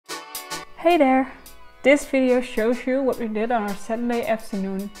Hey there! This video shows you what we did on our Saturday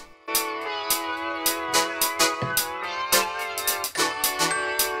afternoon.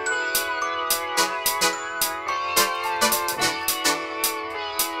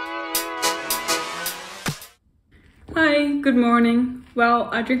 Hi, good morning. Well,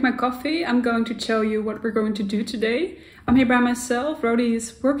 I drink my coffee. I'm going to tell you what we're going to do today. I'm here by myself. Rody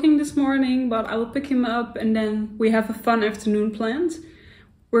is working this morning, but I will pick him up and then we have a fun afternoon planned.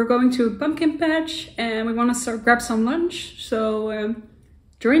 We're going to a pumpkin patch and we want to grab some lunch, so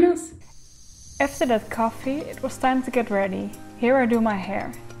join us. After that coffee, it was time to get ready. Here I do my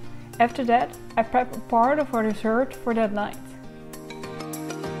hair. After that, I prep a part of our dessert for that night.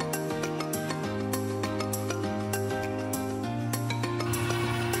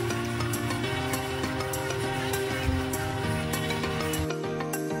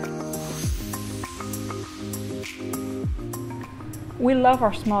 We love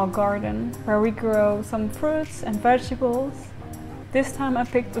our small garden, where we grow some fruits and vegetables. This time I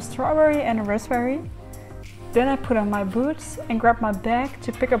picked a strawberry and a raspberry. Then I put on my boots and grabbed my bag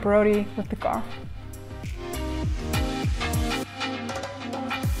to pick up Rody with the car.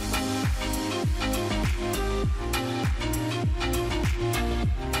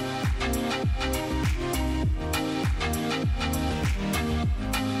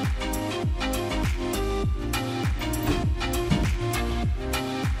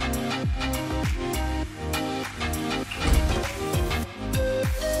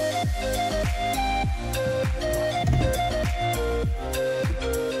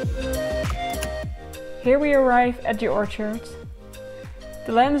 Here we arrive at the orchard.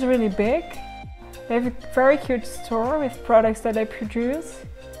 The land is really big. They have a very cute store with products that they produce.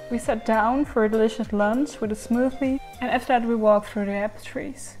 We sat down for a delicious lunch with a smoothie, and after that we walked through the apple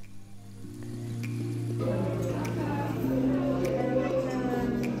trees.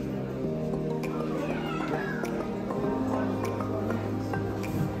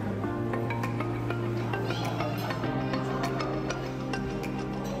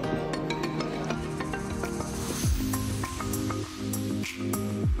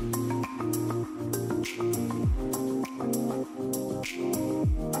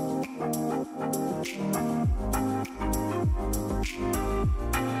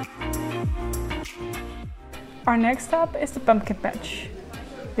 Our next stop is the pumpkin patch.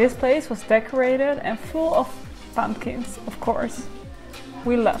 This place was decorated and full of pumpkins, of course.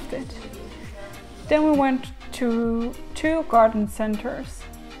 We loved it. Then we went to two garden centers.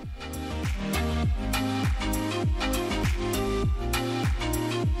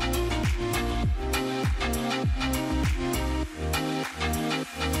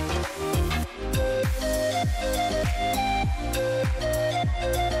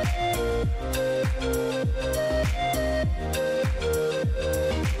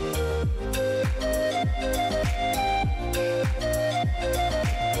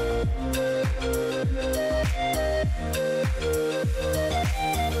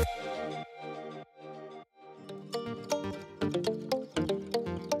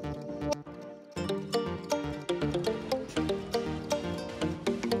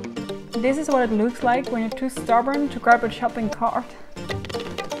 This is what it looks like when you're too stubborn to grab a shopping cart.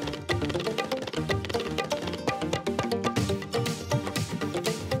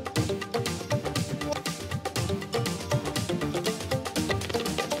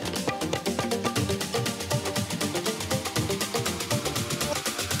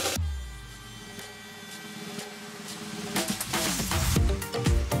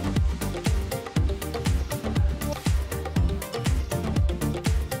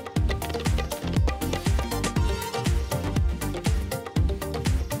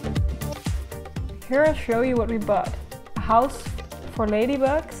 Here I'll show you what we bought. A house for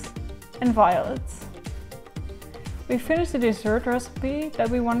ladybugs and violets. We finished the dessert recipe that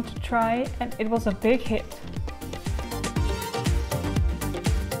we wanted to try and it was a big hit.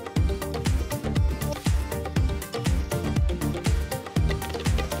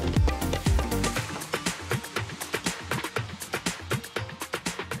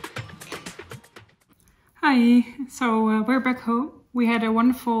 Hi, so we're back home. We had a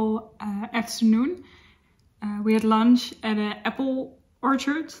wonderful afternoon. We had lunch at an apple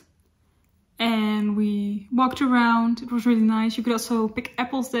orchard and we walked around. It was really nice. You could also pick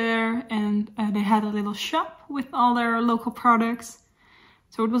apples there and they had a little shop with all their local products.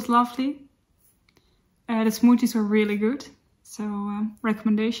 So it was lovely. The smoothies were really good, so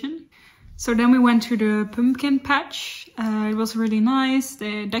recommendation. So then we went to the pumpkin patch. It was really nice.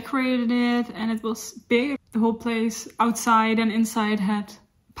 They decorated it and it was big. The whole place outside and inside had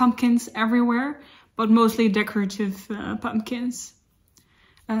pumpkins everywhere, but mostly decorative pumpkins.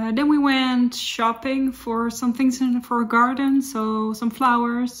 Then we went shopping for some things for a garden, so some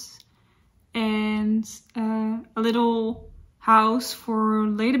flowers and a little house for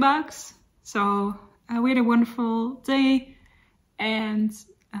ladybugs. So we had a wonderful day, and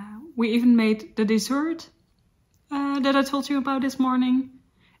we even made the dessert that I told you about this morning.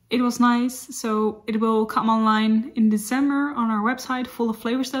 It was nice, so it will come online in December on our website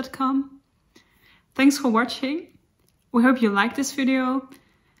fullofflavors.com. Thanks for watching. We hope you liked this video.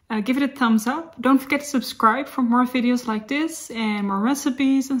 Give it a thumbs up. Don't forget to subscribe for more videos like this and more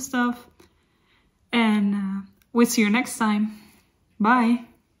recipes and stuff. And we'll see you next time. Bye.